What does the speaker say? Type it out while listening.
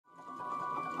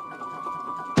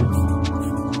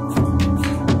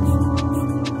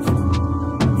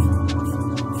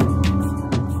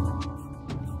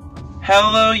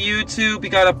Hello YouTube, we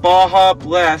got a Baja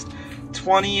Blast,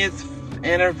 20th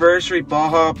anniversary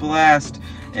Baja Blast,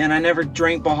 and I never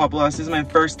drank Baja Blast. This is my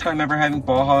first time ever having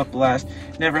Baja Blast.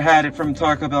 Never had it from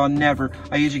Taco Bell, never.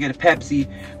 I usually get a Pepsi,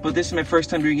 but this is my first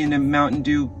time drinking a Mountain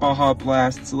Dew Baja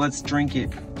Blast, so let's drink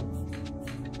it.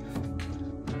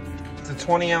 It's a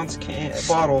 20-ounce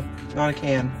bottle, not a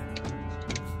can.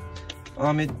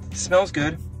 It smells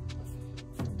good.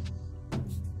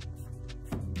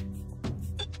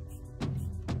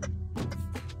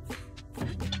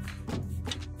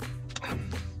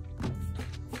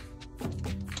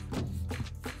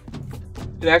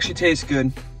 It actually tastes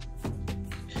good.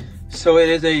 So it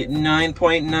is a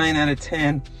 9.9 out of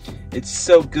 10. It's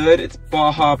so good, it's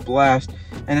Baja Blast.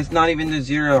 And it's not even the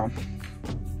zero.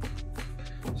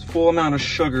 It's full amount of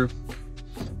sugar.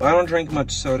 But I don't drink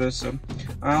much soda, so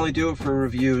I only do it for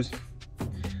reviews.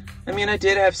 I mean, I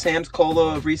did have Sam's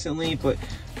Cola recently, but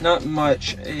not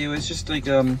much. It was just like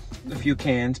a few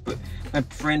cans, but my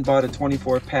friend bought a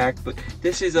 24 pack. But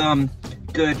this is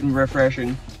good and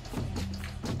refreshing.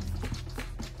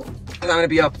 I'm gonna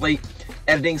be up late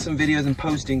editing some videos and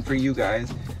posting for you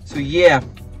guys. So yeah,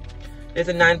 it's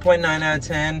a 9.9 out of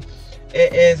 10.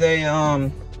 It is a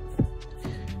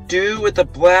Dew with a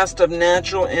blast of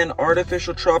natural and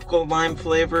artificial tropical lime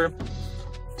flavor.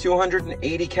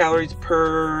 280 calories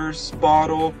per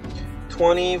bottle,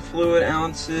 20 fluid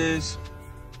ounces,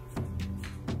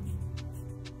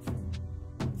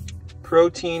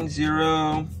 protein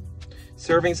 0,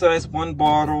 serving size 1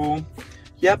 bottle.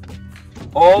 Yep.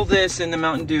 All this in the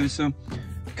Mountain Dew, so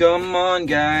come on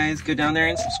guys, go down there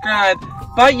and subscribe.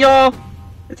 Bye y'all!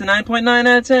 It's a 9.9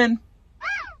 out of 10.